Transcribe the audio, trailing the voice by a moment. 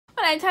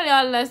I tell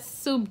y'all that's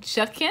soup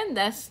chucking,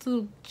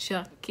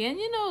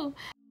 you know.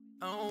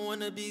 I don't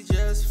wanna be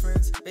just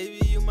friends,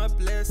 baby, you my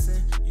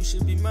blessing. You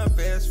should be my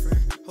best friend.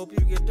 Hope you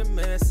get the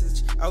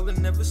message. I will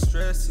never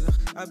stress you.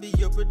 I'll be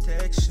your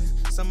protection.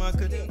 Someone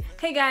could.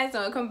 Hey guys,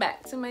 welcome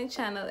back to my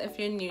channel. If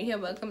you're new here,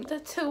 welcome to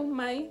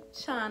my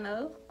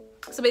channel.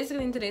 So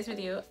basically in today's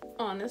video,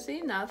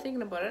 honestly, now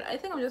thinking about it, I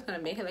think I'm just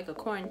gonna make it like a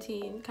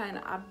quarantine kind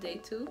of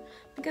update too,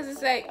 because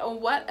it's like,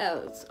 what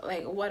else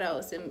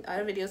in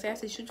other videos I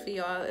have to shoot for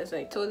y'all is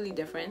like totally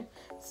different.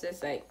 So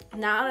it's like,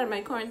 now that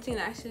my quarantine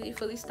actually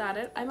fully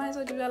started, I might as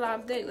well give y'all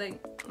an update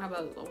like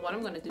about what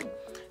I'm gonna do.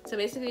 So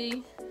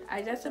basically,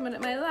 I just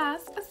submitted my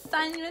last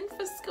assignment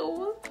for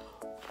school.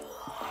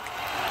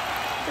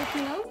 But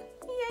you know,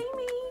 yay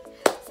me.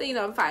 So you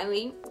know, I'm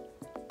finally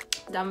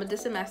done with the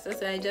semester,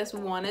 so I just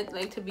wanted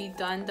like to be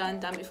done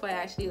before I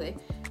actually like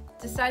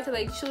decide to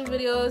like shoot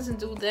videos and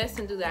do this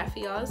and do that for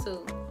y'all.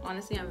 So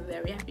honestly, I'm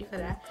very happy for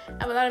that. I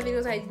have a lot of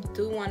videos I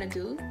do want to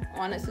do,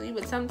 honestly,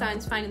 but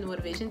sometimes finding the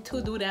motivation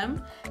to do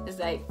them is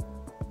like,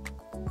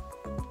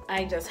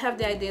 I just have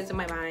the ideas in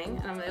my mind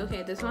and I'm like,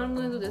 okay, this one I'm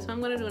gonna do, this one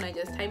I'm gonna do, and I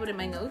just type it in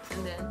my notes,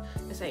 and then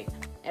it's like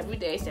every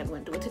day I say I'm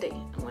gonna do it today,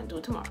 I'm gonna do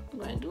it tomorrow, I'm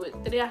gonna do it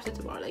the day after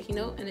tomorrow, like, you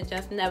know, and it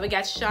just never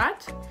gets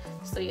shot.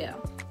 So yeah.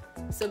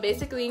 So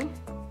basically,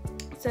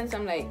 since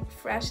I'm like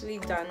freshly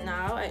done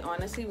now, I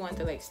honestly want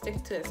to like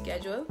stick to a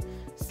schedule.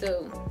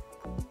 So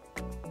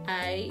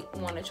I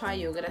want to try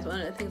yoga. That's one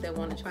of the things I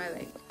want to try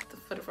like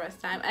for the first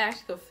time. I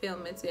actually could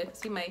film it so you can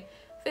see my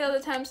fail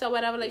attempts or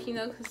whatever, like, you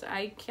know, because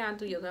I can't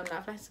do yoga. I'm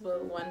not flexible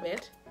one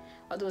bit,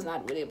 although it's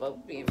not really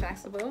about being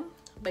flexible.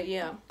 But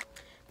yeah,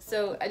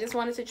 so I just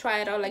wanted to try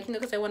it out, like, you know,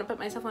 because I want to put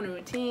myself on a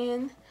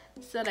routine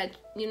so that,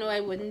 you know,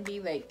 I wouldn't be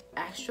like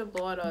extra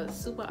bored or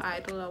super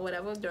idle or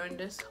whatever during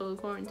this whole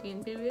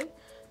quarantine period.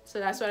 So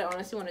that's what I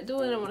honestly want to do,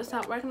 and I want to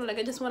stop working. Like,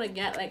 I just want to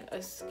get like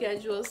a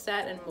schedule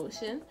set in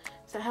motion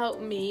to help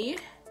me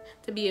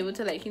to be able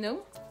to, like, you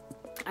know,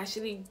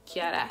 actually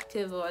get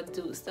active or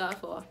do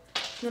stuff, or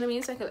you know what I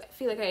mean. So I could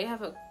feel like I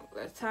have a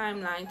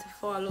timeline to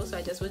follow, so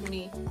I just wouldn't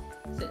be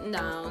sitting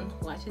down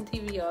watching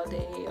TV all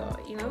day, or,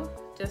 you know,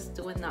 just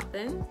doing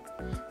nothing.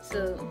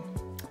 So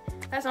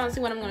that's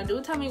honestly what I'm gonna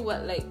do. Tell me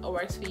what like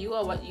works for you,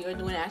 or what you're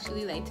doing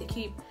actually like to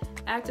keep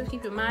active,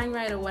 keep your mind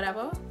right, or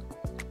whatever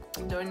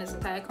during this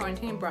entire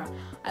quarantine, bro.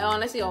 I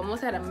honestly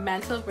almost had a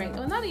mental break,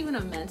 or not even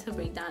a mental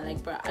breakdown,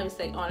 like, bro, I was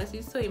like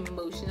honestly so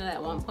emotional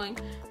at one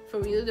point, for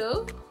real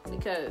though,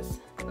 because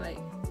like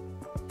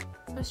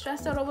I was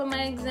stressed out over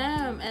my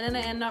exam, and then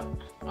I end up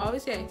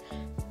obviously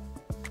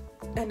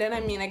I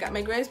got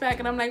my grades back,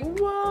 and I'm like,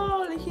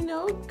 whoa, like, you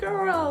know,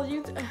 girl,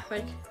 you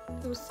like,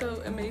 it was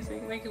so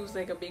amazing, like, it was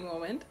like a big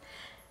moment.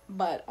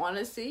 But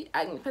honestly,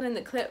 I can put in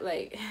the clip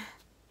like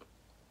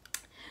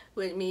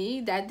with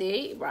me that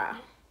day, bruh.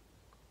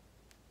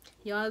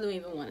 Y'all don't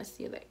even want to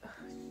see, like,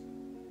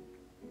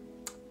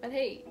 but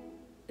hey,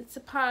 it's a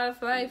part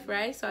of life,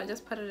 right? So I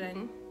just put it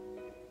in.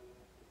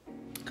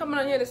 Coming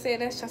on here to say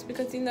this just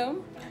because, you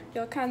know,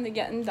 y'all kind of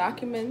getting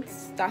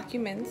documents of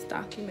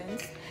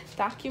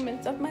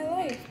my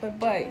life. But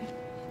boy,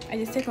 I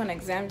just took an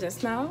exam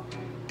just now.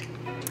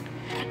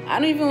 I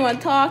don't even want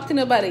to talk to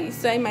nobody,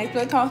 so I might as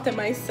well talk to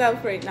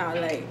myself right now.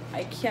 Like,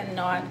 I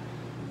cannot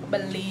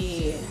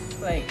believe,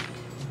 like,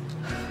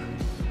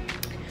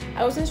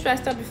 I wasn't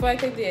stressed out before I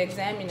took the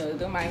exam, you know,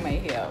 don't mind my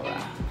hair,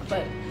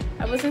 but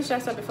I wasn't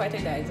stressed out before I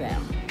took the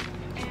exam.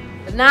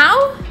 But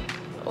now,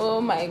 oh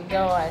my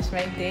gosh,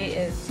 my day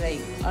is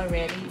like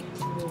already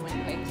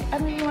ruined. Like, I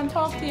don't even want to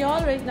talk to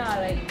y'all right now,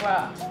 like,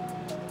 bruh.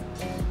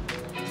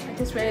 I'm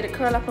just ready to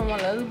curl up on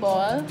one little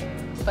ball,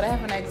 but I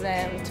have an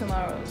exam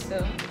tomorrow,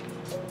 so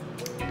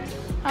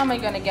how am I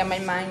gonna get my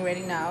mind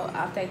ready now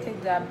after I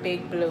take that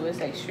big blow? It's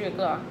like 3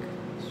 o'clock,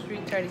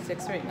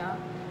 3:36 right now.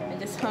 I'm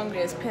just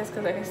hungry as piss,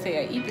 because like I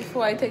say, I eat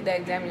before I take the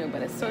exam, you know,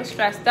 but it's so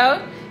stressed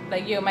out.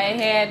 Like, yo, my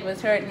head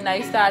was hurting.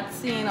 I start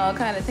seeing all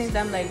kind of things.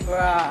 I'm like,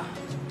 bruh,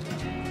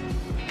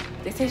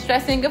 they say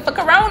stress ain't good for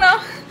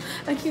corona.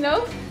 Like, you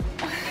know,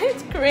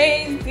 it's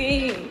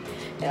crazy.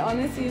 It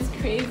honestly is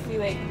crazy.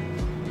 Like,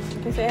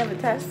 because I have a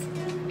test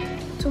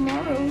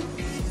tomorrow,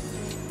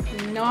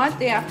 not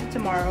day after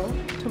tomorrow,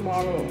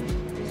 tomorrow.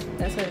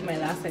 That's like my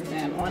last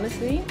exam.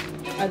 Honestly,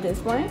 at this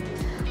point,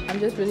 I'm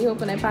just really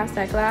hoping I pass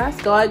that class.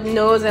 God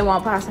knows I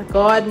want to pass it.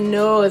 God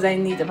knows I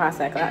need to pass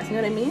that class. You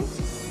know what I mean?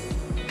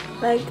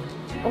 Like,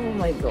 oh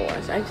my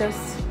gosh. I'm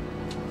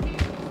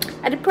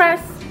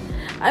depressed.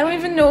 I don't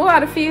even know how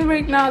to feel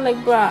right now. Like,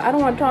 bruh, I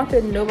don't want to talk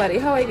to nobody.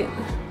 How I get...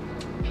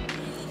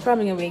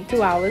 Probably gonna wait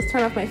 2 hours,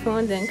 turn off my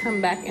phone, then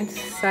come back into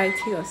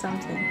society or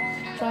something.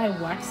 Try to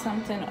watch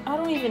something. I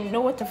don't even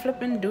know what to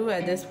flip and do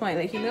at this point.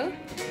 Like, you know?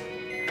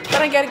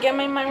 But I gotta get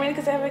my mind ready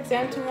because I have an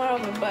exam tomorrow.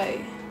 But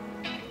bye.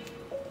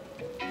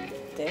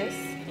 This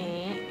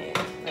ain't it.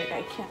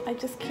 Like, I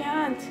just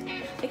can't.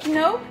 Like, you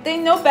know, they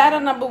know better,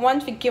 number one,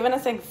 for giving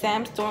us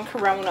exams during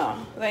corona.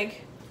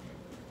 Like,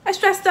 I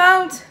stressed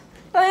out.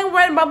 I ain't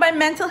worried about my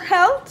mental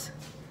health.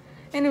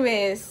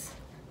 Anyways,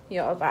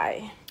 y'all,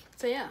 bye.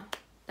 So yeah,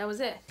 that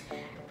was it.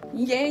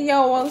 Yeah,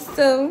 y'all,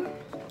 so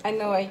I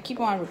know I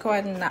keep on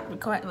recording, not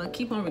recording, well,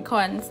 keep on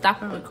recording,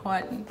 stopping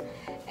recording,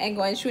 and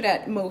going through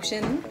that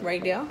motion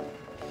right there.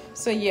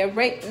 So yeah,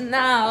 right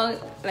now,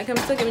 like I'm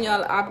still giving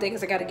y'all an update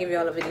because I gotta give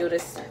y'all a video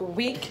this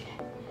week.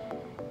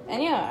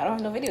 And yeah, I don't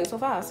have no video so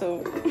far,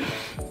 so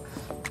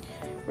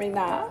right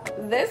now,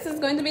 this is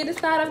going to be the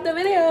start of the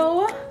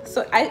video.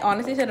 So I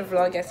honestly should have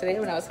vlogged yesterday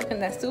when I was cooking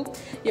that soup.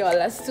 Y'all,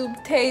 that soup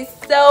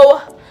tastes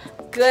so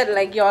good,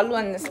 like y'all don't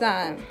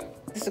understand.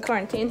 This is a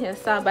quarantine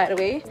hairstyle, by the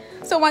way.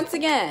 So once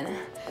again,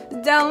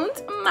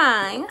 don't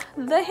mind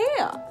the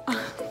hair.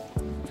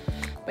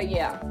 But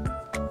yeah,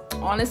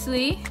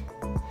 honestly,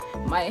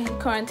 my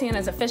quarantine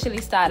has officially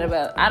started.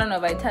 Well, I don't know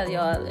if I tell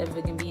y'all if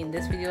it can be in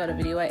this video or the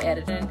video I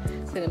edited.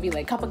 It's gonna be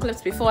like a couple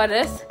clips before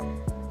this,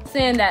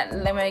 saying that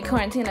like my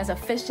quarantine has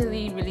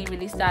officially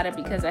really started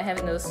because I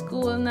have no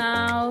school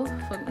now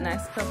for the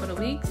next couple of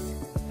weeks.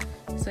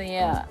 So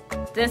yeah,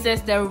 this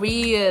is the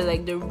real,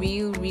 like the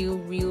real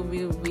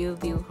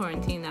deal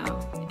quarantine now,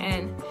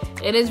 and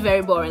it is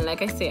very boring.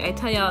 Like I say, I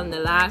tell y'all in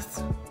the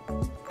last,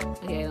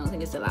 okay, I don't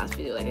think it's the last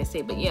video, like I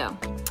say, but yeah,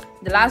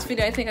 the last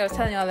video I think I was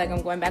telling y'all like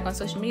I'm going back on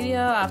social media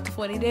after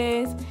 40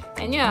 days,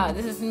 and yeah,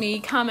 this is me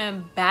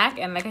coming back.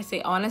 And like I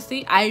say,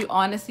 honestly, I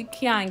honestly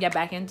can't get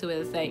back into it.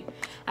 It's like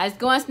I just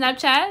go on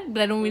Snapchat,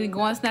 but I don't really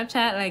go on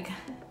Snapchat. Like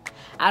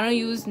I don't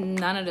use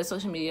none of the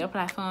social media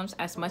platforms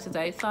as much as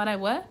I thought I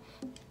would.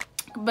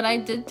 But I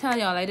did tell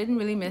y'all I didn't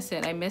really miss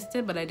it. I missed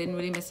it, but I didn't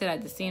really miss it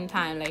at the same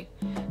time. Like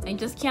I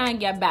just can't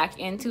get back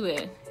into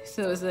it.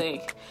 So it's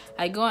like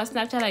I go on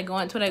Snapchat, I go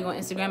on Twitter, I go on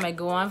Instagram, I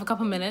go on for a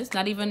couple minutes,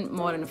 not even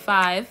more than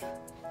 5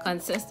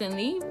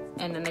 consistently,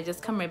 and then I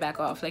just come right back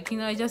off. Like, you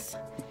know, I just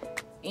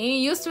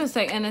ain't used to it.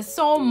 Like, and it's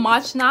so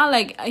much now.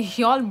 Like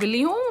y'all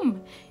really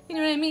home. You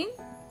know what I mean?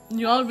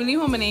 Y'all really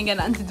home and ain't got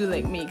nothing to do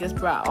like me. Cause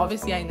bruh,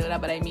 obviously I know that,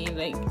 but I mean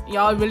like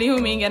y'all really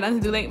home ain't got nothing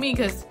to do like me.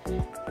 Cause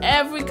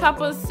every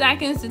couple of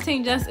seconds the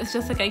thing it's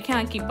just like I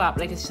can't keep up.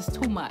 Like it's just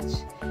too much.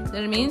 You know what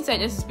I mean? So I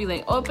just be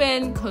like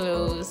open,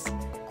 close.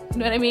 You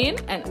know what I mean?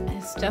 And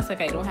it's just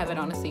like I don't have it,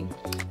 honestly.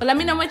 But let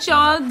me know what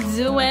y'all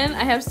doing.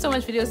 I have so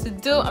much videos to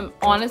do. I'm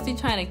honestly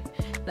trying to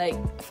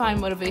like find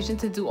motivation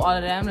to do all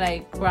of them.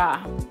 Like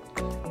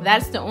bruh,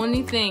 that's the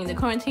only thing. The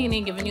quarantine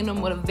ain't giving you no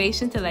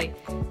motivation to like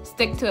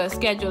stick to a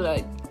schedule or,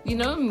 you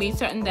know, meet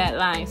certain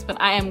deadlines.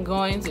 But I am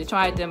going to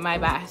try to do my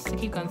best to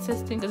keep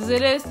consistent, because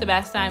it is the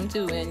best time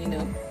too. And you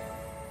know,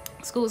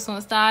 school's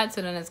gonna start,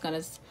 so then it's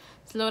gonna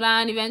slow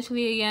down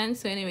eventually again.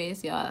 So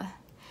anyways, y'all,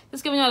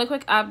 just giving y'all a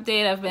quick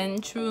update. I've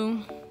been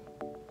through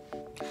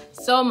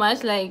so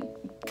much. Like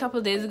a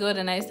couple days ago,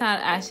 then I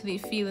started actually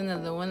feeling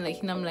alone.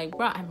 Like, you know, I'm like,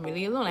 bro, I'm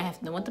really alone. I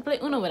have no one to play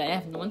Uno with. I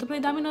have no one to play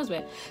dominoes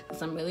with,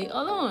 because I'm really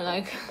alone.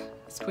 Like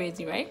it's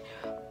crazy, right?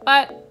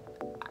 But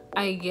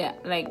I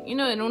get, like, you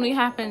know, it only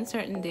happens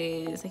certain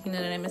days. Like, you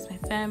know, that I miss my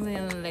family,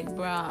 and I'm like,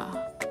 bruh,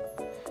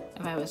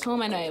 if I was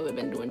home, I know I would have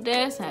been doing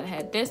this, and I'd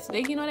had this,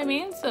 like, you know what I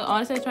mean? So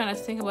honestly, I try not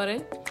to think about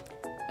it.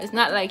 It's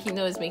not like, you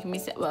know, it's making me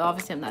sad. Well,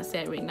 obviously I'm not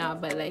sad right now,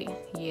 but like,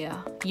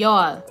 yeah,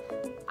 y'all,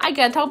 I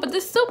gotta talk about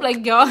this soup.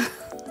 Like, y'all,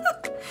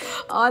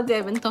 all day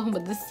I've been talking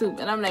about this soup,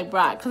 and I'm like,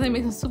 bruh, because I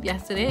made some soup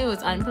yesterday, it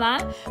was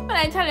unplanned, but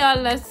I tell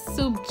y'all, that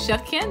soup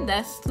chucking,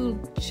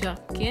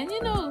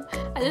 you know,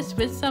 I just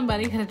wish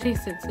somebody could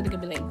taste it so they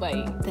could be like,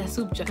 boy, that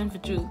soup chucking for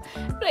true.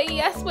 Like,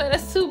 yes, but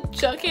that soup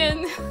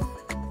chucking.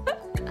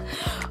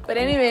 But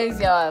anyways,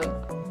 y'all,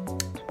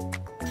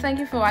 thank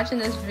you for watching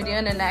this video.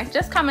 In the next,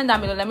 just comment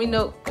down below, let me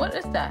know, what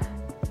is that?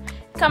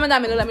 Comment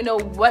down below, let me know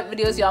what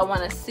videos y'all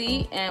want to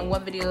see and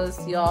what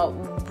videos y'all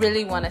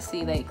really want to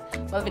see. Like,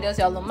 what videos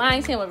y'all don't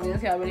mind seeing, what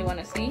videos y'all really want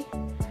to see.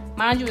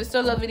 Mind you, it's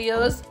solo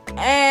videos.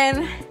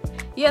 And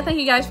yeah, thank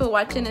you guys for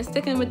watching and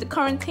sticking with the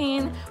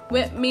quarantine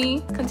with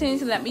me. Continue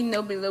to let me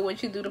know below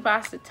what you do to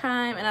pass the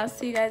time, and I'll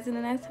see you guys in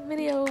the next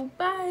video.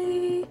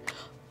 Bye.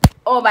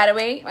 Oh, by the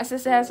way, my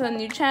sister has a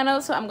new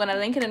channel, so I'm gonna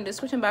link it in the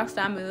description box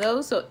down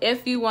below. So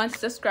if you want to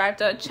subscribe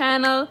to her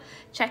channel,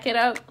 check it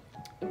out,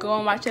 go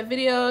and watch her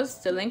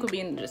videos. The link will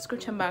be in the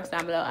description box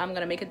down below. I'm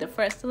gonna make it the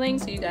first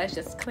link, so you guys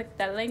just click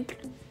that link.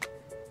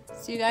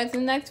 See you guys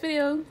in the next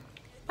video.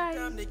 Bye.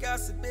 Time they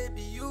gossip,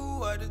 baby, you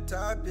are the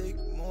topic.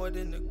 More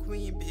than a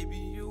queen, baby,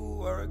 you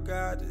are a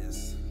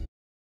goddess.